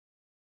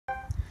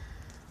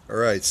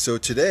Alright, so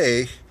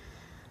today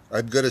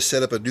I'm going to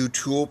set up a new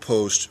tool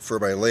post for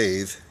my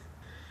lathe.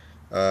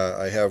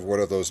 I have one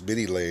of those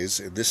mini lathes,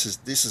 and this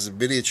is a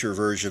miniature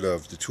version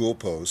of the tool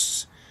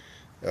posts.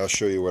 I'll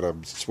show you what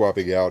I'm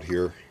swapping out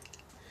here.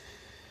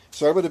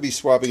 So I'm going to be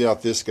swapping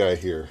out this guy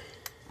here.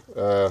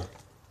 I've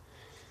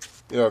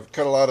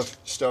cut a lot of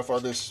stuff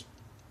on this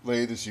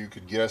lathe, as you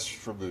can guess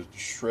from the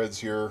shreds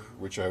here,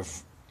 which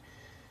I've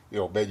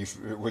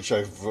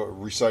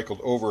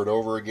recycled over and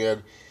over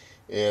again.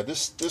 And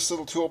this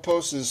little tool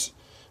post is,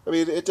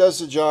 it does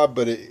the job,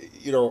 but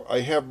I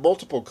have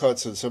multiple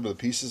cuts on some of the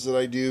pieces that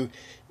I do,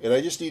 and I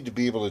just need to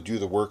be able to do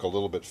the work a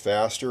little bit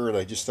faster. And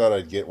I just thought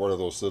I'd get one of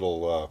those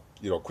little,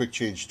 quick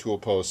change tool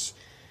posts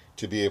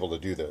to be able to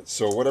do that.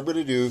 So what I'm going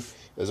to do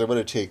is I'm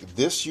going to take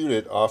this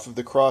unit off of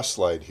the cross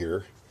slide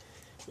here,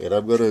 and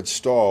I'm going to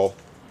install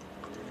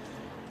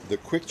the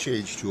quick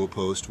change tool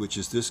post, which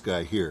is this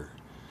guy here.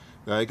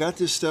 Now, I got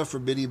this stuff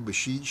from Mini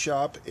Machine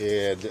Shop,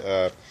 and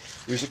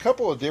there's a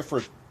couple of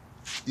different,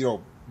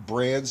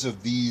 brands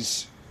of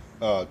these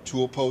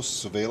tool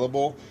posts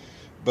available.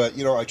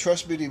 But I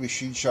trust Mini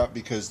Machine Shop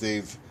because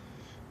they've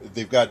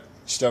got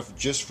stuff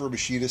just for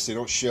machinists. They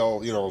don't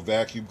sell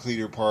vacuum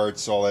cleaner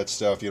parts, all that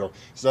stuff.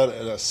 It's not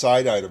a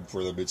side item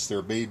for them. It's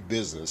their main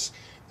business.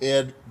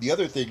 And the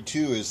other thing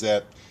too is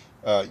that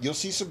you'll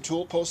see some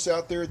tool posts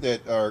out there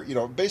that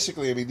are,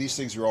 basically, these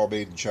things are all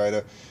made in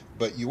China,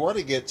 but you want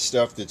to get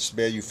stuff that's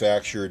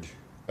manufactured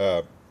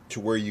to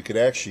where you can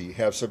actually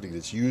have something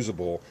that's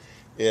usable.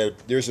 And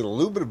there's an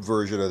aluminum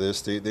version of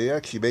this. They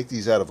actually make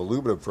these out of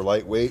aluminum for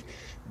lightweight.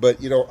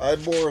 But,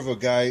 I'm more of a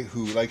guy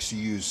who likes to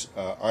use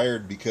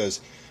iron, because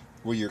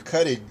when you're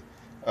cutting,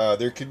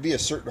 there can be a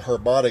certain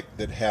harmonic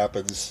that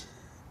happens,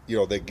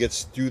 that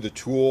gets through the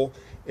tool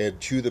and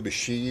to the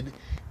machine,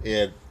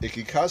 and it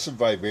can cause some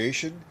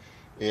vibration.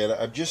 And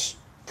I'm just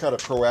kind of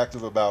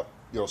proactive about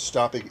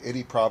stopping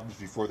any problems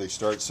before they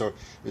start. So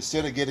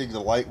instead of getting the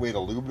lightweight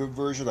aluminum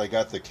version, I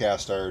got the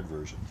cast iron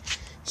version.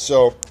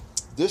 So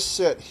this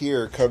set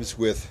here comes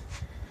with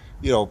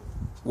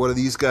one of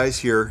these guys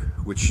here,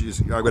 which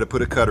is, I'm going to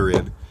put a cutter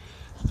in.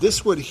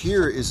 This one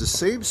here is the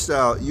same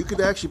style. You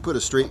can actually put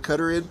a straight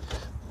cutter in,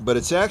 but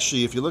it's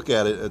actually, if you look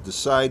at it at the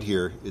side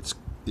here, it's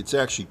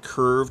actually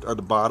curved on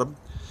the bottom.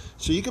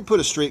 So you can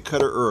put a straight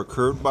cutter or a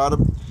curved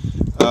bottom.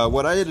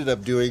 What I ended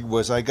up doing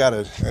was I got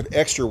an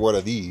extra one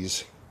of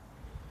these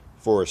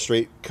for a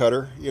straight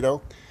cutter,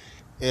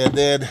 and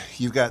then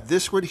you've got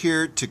this one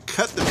here to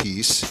cut the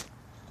piece.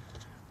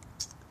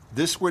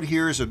 This one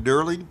here is a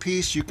knurling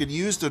piece. You can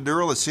use the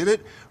knurl that's in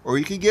it, or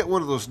you can get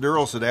one of those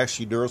knurls that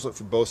actually knurls it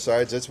from both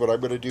sides. That's what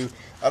I'm going to do.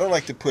 I don't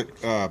like to put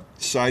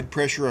side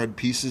pressure on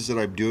pieces that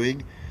I'm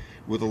doing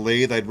with a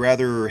lathe. I'd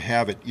rather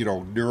have it,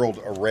 knurled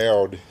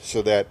around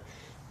so that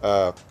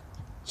I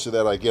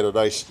get a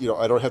nice,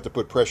 I don't have to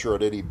put pressure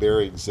on any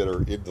bearings that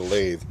are in the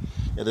lathe.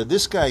 And then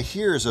this guy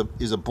here is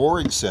a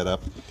boring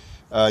setup.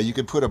 You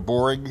can put a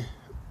boring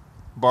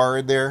bar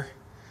in there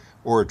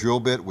or a drill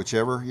bit,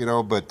 whichever,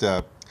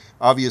 but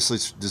obviously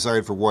it's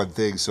designed for one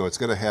thing, so it's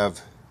going to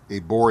have a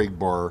boring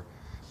bar,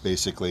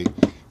 basically.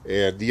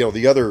 And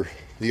the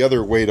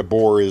other way to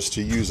bore is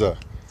to use a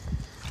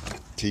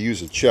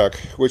chuck,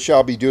 which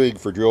I'll be doing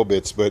for drill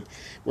bits. But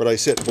when I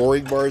set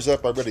boring bars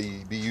up, I'm going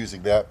to be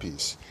using that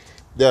piece.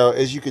 Now,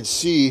 as you can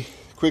see,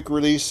 quick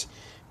release,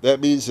 that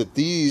means that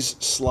these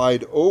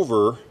slide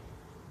over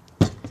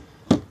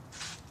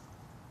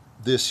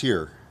this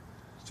here,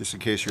 just in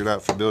case you're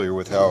not familiar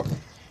with how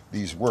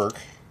these work,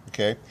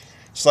 okay?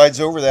 Slides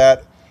over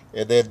that,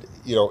 and then,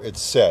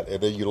 it's set,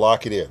 and then you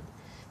lock it in.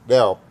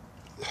 Now,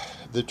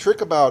 the trick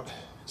about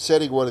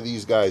setting one of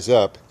these guys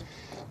up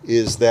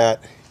is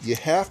that you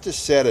have to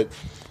set it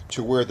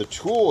to where the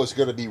tool is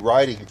going to be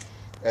riding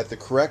at the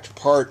correct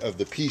part of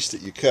the piece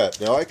that you cut.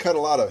 Now, I cut a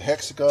lot of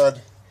hexagon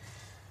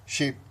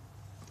shaped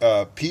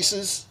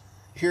pieces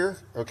here,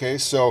 okay?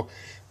 So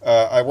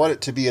I want it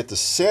to be at the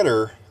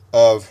center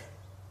of,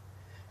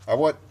 I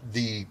want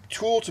the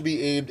tool to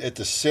be aimed at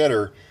the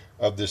center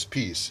of this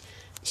piece.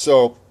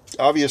 So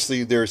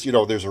obviously there's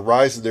a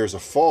rise and there's a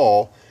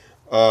fall.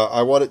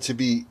 I want it to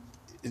be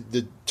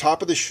the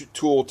top of the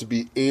tool to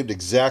be aimed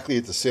exactly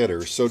at the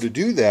center. So to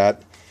do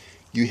that,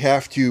 you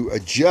have to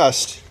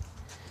adjust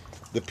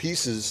the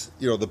pieces,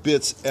 the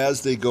bits,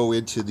 as they go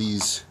into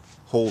these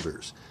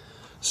holders.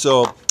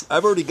 So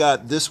I've already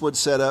got this one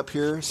set up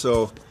here.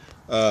 So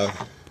the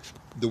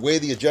way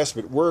the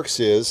adjustment works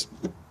is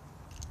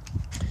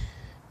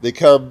they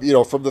come,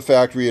 from the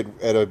factory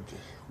at a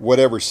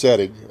whatever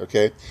setting,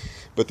 okay?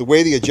 But the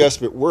way the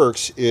adjustment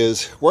works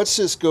is once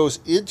this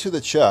goes into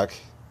the chuck,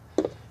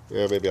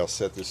 maybe I'll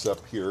set this up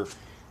here.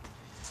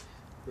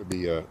 Let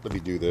me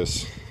do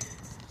this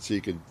so you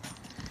can.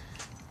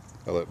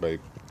 I'll let my.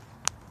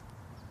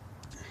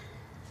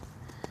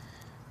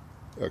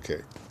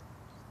 Okay.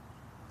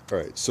 All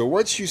right. So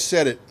once you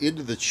set it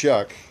into the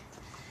chuck,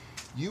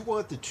 you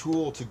want the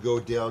tool to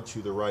go down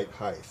to the right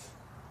height.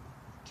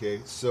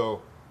 Okay.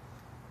 So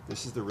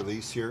this is the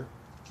release here.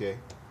 Okay.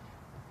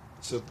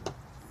 So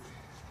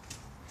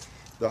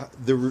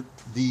the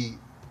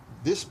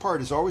this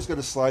part is always going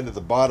to slide to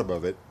the bottom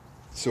of it,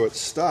 so it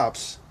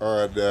stops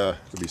on,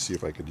 let me see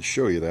if I can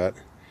show you that.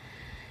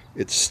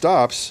 It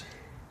stops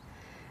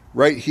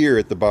right here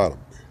at the bottom,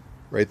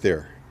 right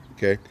there,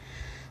 okay?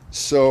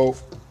 So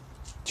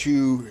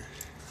to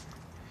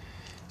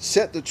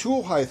set the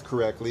tool height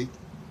correctly,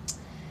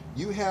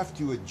 you have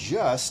to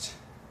adjust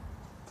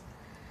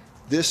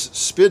this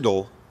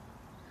spindle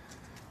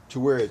to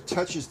where it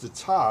touches the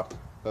top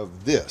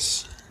of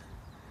this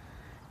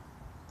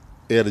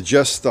and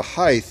adjust the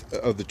height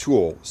of the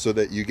tool so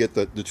that you get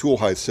the tool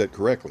height set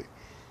correctly.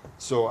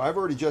 So I've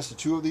already adjusted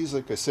two of these,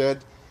 like I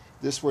said.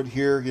 This one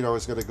here, you know,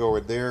 is going to go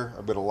in there.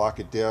 I'm going to lock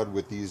it down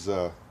with these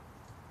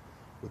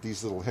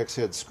little hex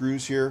head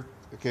screws here,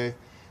 okay?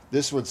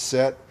 This one's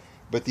set,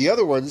 but the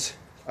other ones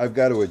I've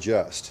got to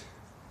adjust.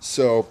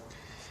 So,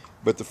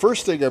 but the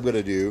first thing I'm going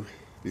to do,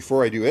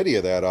 before I do any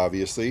of that,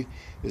 obviously,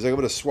 is I'm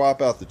going to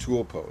swap out the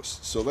tool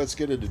post. So let's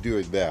get into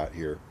doing that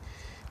here.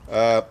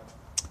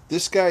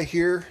 This guy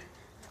here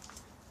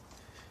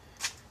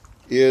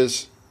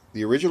is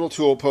the original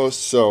tool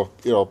post, so,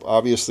 you know,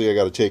 obviously I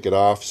got to take it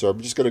off, so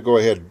I'm just going to go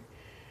ahead and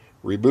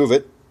remove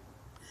it.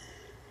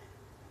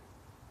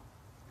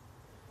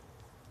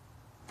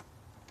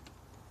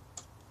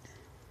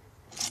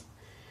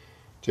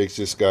 Takes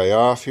this guy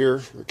off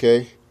here,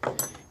 okay,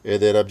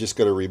 and then I'm just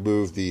going to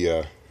remove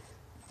the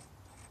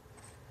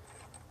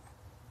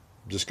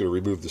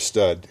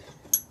stud,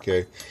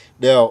 okay.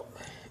 Now,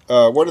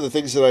 one of the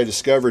things that I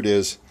discovered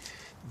is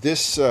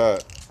this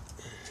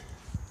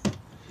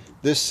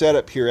this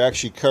setup here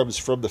actually comes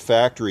from the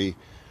factory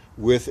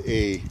with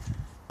a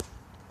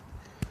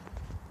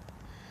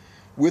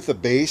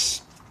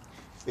base.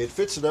 It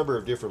fits a number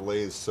of different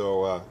lathes,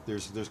 so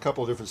there's a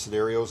couple of different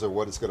scenarios of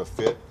what it's going to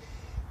fit.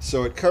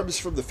 So it comes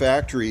from the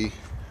factory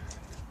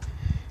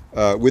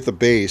with a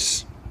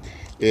base,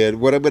 and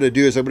what I'm going to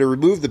do is I'm going to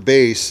remove the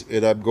base,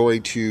 and I'm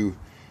going to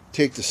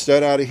take the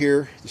stud out of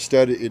here. The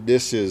stud in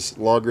this is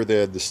longer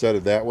than the stud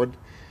in that one.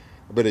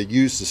 I'm going to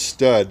use the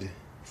stud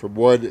from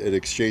one and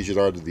exchange it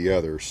onto the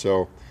other.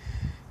 So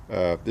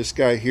this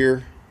guy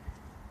here,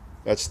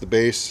 that's the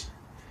base.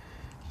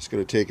 Just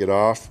going to take it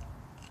off.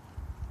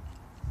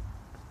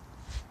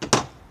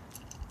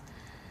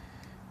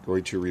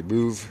 Going to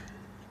remove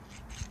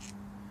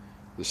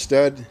the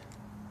stud.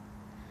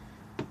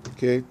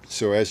 Okay,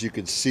 so as you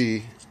can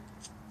see,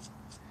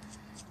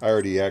 I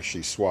already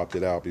actually swapped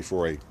it out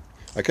before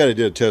I kind of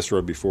did a test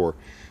run before.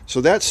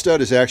 So that stud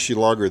is actually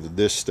longer than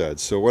this stud.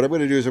 So what I'm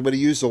going to do is I'm going to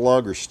use the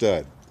longer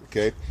stud.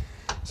 Okay,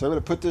 so I'm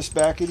going to put this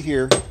back in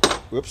here.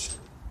 Whoops.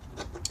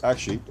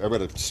 Actually, I'm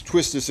going to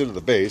twist this into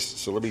the base.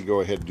 So let me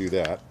go ahead and do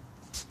that.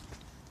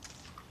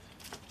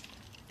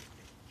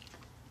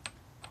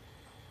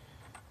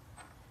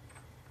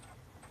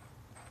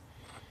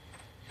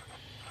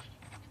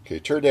 Okay,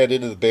 turn that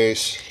into the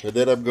base, and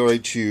then I'm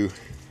going to,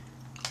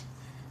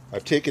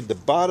 I've taken the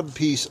bottom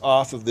piece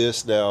off of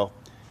this now,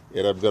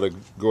 and I'm going to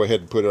go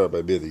ahead and put it on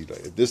my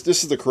mini-lathe. This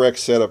is the correct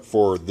setup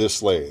for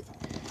this lathe.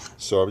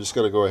 So I'm just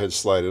going to go ahead and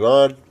slide it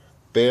on.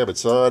 Bam,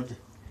 it's on.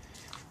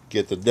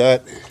 Get the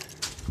nut.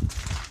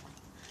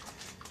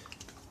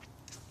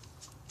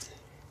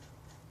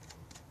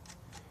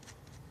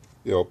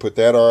 You know, put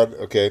that on.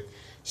 Okay.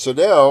 So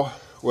now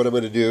what I'm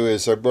going to do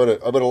is I'm going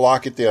to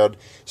lock it down.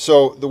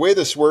 So the way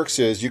this works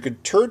is you can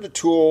turn the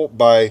tool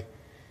by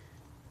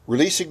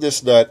releasing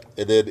this nut,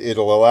 and then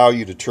it'll allow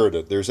you to turn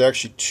it. There's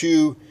actually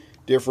two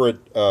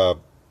different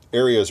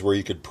areas where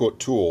you can put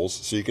tools.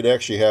 So you can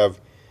actually have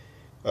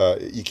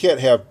you can't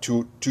have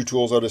two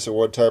tools on this at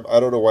one time. I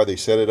don't know why they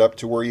set it up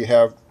to where you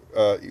have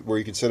where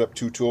you can set up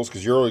two tools,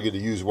 because you're only going to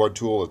use one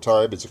tool at a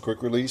time. It's a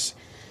quick release.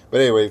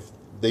 But anyway,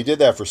 they did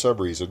that for some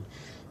reason.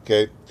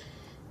 Okay,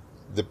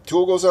 the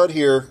tool goes on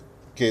here.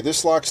 Okay,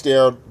 this locks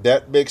down.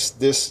 That makes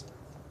this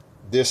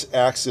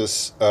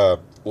axis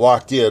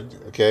locked in.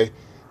 Okay,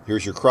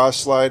 here's your cross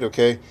slide.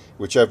 Okay,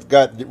 which I've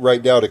got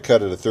right now to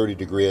cut at a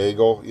 30-degree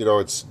angle. You know,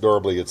 it's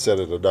set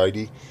at a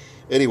 90.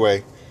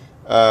 Anyway,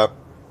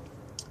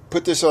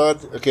 put this on.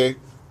 Okay,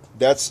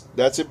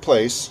 that's in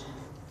place.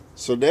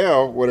 So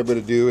now what I'm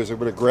going to do is I'm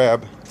going to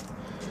grab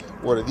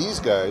one of these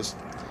guys.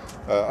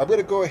 I'm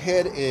going to go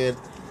ahead and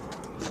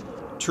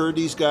turn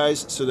these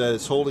guys so that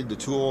it's holding the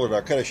tool, and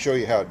I'll kind of show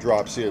you how it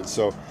drops in.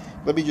 So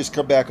let me just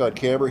come back on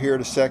camera here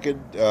in a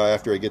second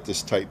after I get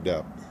this tightened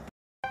up.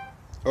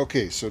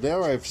 Okay, so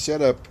now I've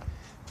set up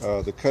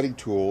the cutting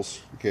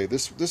tools. Okay,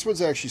 this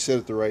one's actually set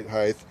at the right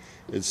height,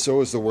 and so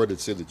is the one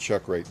that's in the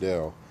chuck right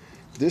now.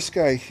 This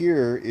guy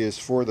here is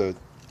for the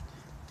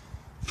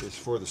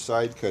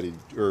side cutting,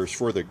 or is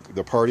for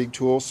the parting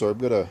tool, so I'm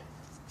going to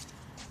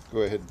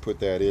go ahead and put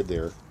that in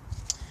there.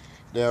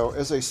 Now,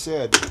 as I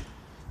said,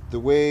 the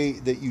way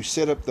that you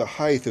set up the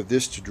height of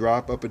this to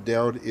drop up and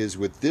down is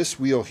with this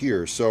wheel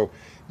here. So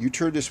you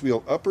turn this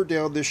wheel up or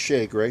down this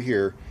shank right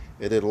here,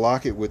 and then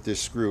lock it with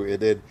this screw, and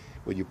then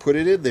when you put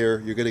it in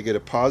there, you're going to get a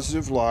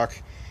positive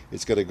lock.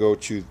 It's going to go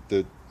to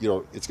the,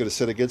 it's going to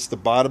set against the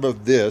bottom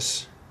of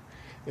this,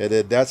 and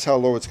then that's how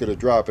low it's going to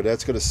drop, and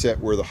that's going to set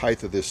where the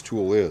height of this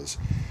tool is.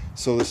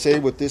 So the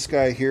same with this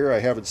guy here. I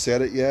haven't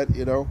set it yet,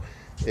 you know,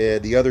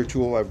 and the other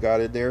tool I've got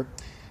in there.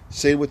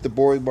 Same with the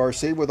boring bar.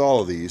 Same with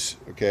all of these.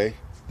 Okay,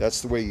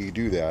 that's the way you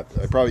do that.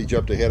 I probably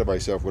jumped ahead of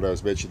myself when I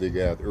was mentioning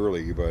that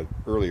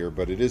earlier,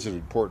 but it is an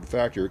important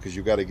factor because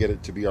you've got to get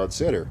it to be on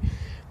center.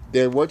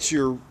 Then once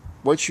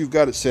you've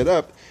got it set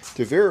up,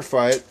 to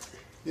verify it,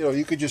 you know,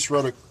 you could just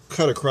run a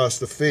cut across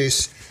the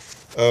face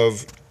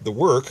of the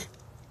work,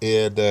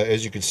 and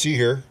as you can see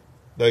here,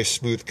 nice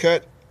smooth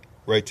cut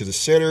right to the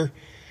center,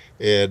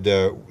 and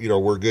you know,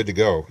 we're good to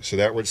go. So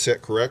that one's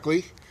set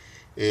correctly,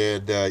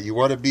 and you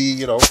want to be,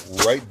 you know,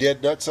 right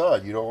dead nuts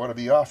on. You don't want to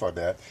be off on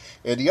that.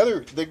 And the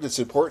other thing that's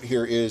important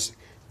here is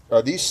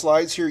these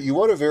slides here, you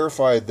want to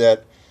verify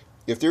that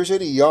if there's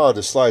any yaw on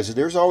the slides, and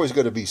there's always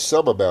going to be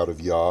some amount of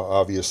yaw,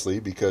 obviously,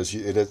 because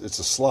it's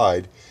a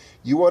slide,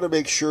 you want to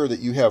make sure that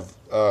you have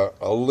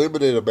a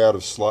limited amount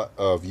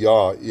of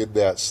yaw in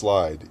that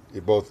slide,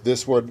 in both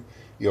this one,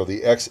 you know,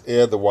 the X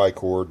and the Y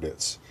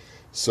coordinates.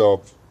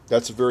 So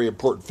that's a very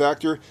important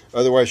factor.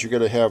 Otherwise, you're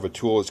going to have a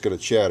tool that's going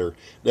to chatter.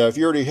 Now, if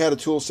you already had a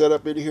tool set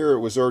up in here, it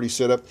was already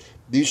set up,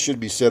 these should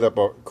be set up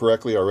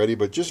correctly already,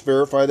 but just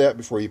verify that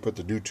before you put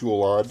the new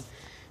tool on.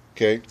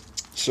 Okay,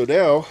 so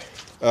now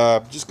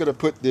I'm just going to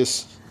put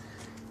this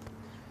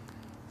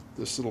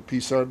little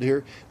piece on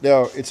here.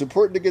 Now, it's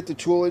important to get the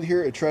tool in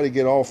here and try to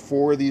get all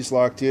four of these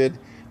locked in.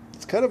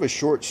 It's kind of a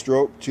short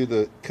stroke to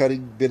the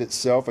cutting bit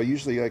itself. I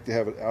usually like to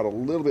have it out a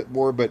little bit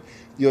more, but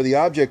you know, the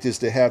object is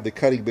to have the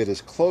cutting bit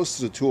as close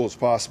to the tool as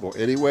possible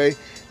anyway,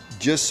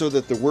 just so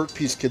that the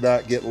workpiece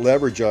cannot get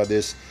leverage on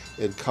this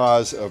and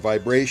cause a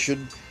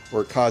vibration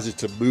or cause it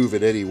to move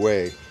in any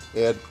way.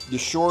 And the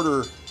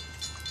shorter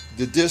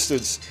the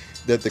distance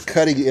that the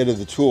cutting end of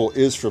the tool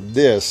is from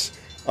this,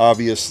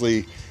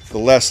 obviously the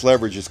less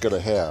leverage it's going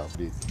to have.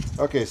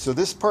 Okay, so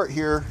this part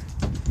here,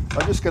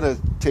 I'm just going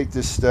to take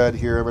this stud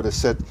here. I'm going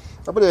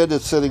to end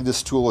up setting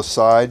this tool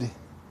aside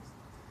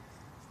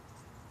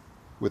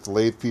with the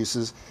lathe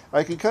pieces.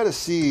 I can kind of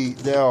see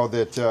now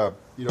that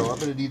you know, I'm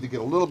going to need to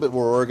get a little bit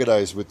more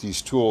organized with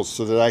these tools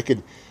so that I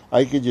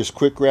can just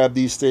quick grab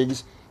these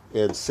things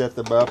and set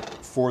them up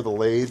for the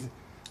lathe,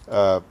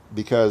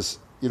 because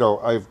you know,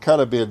 I've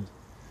kind of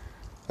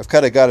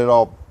got it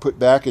all put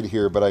back in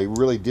here, but I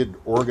really didn't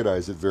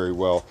organize it very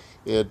well.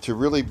 And to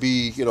really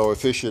be, you know,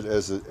 efficient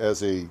as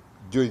a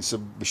doing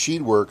some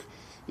machine work,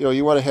 you know,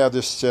 you want to have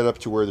this set up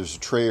to where there's a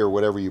tray or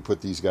whatever you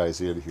put these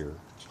guys in here.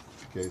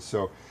 Okay,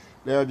 so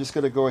now I'm just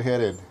going to go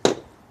ahead and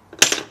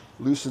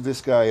loosen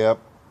this guy up.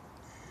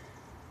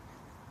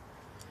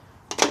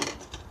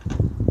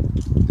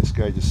 This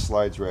guy just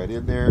slides right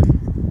in there.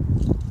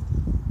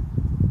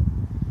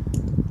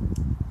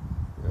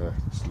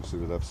 Just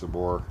loosen it up some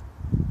more.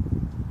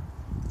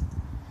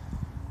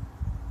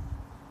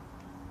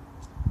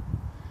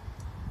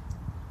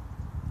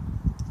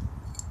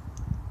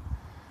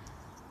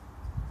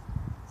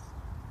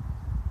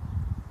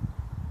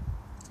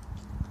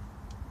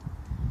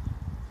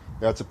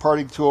 Now it's a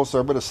parting tool, so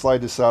I'm going to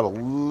slide this out a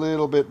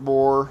little bit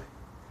more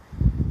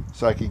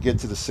so I can get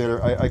to the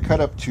center. I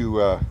cut up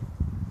to, I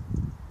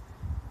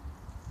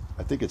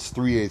think it's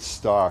 3/8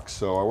 stock,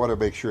 so I want to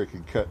make sure I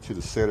can cut to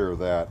the center of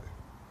that,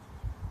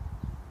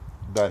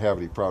 not have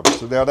any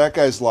problems. So now that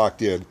guy's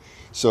locked in.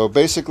 So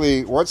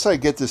basically, once I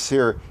get this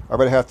here, I'm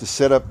going to have to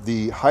set up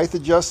the height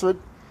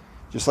adjustment,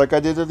 just like I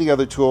did in the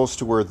other tools,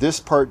 to where this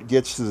part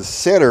gets to the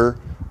center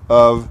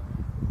of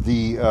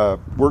the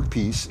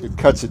workpiece. It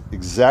cuts it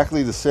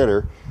exactly the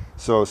center.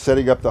 So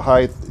setting up the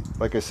height,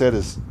 like I said,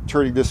 is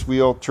turning this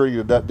wheel, turning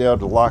the nut down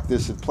to lock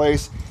this in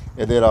place,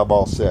 and then I'm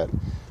all set.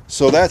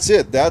 So that's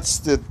it. That's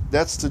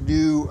the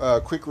new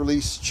quick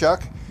release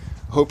chuck.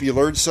 Hope you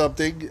learned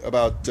something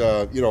about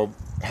you know,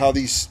 how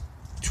these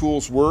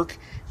tools work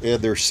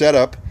and their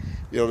setup.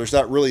 You know, there's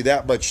not really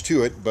that much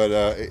to it, but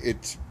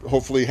it's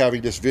hopefully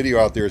having this video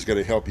out there is going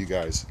to help you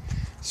guys.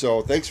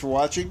 So thanks for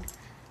watching,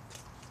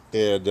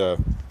 and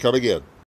come again.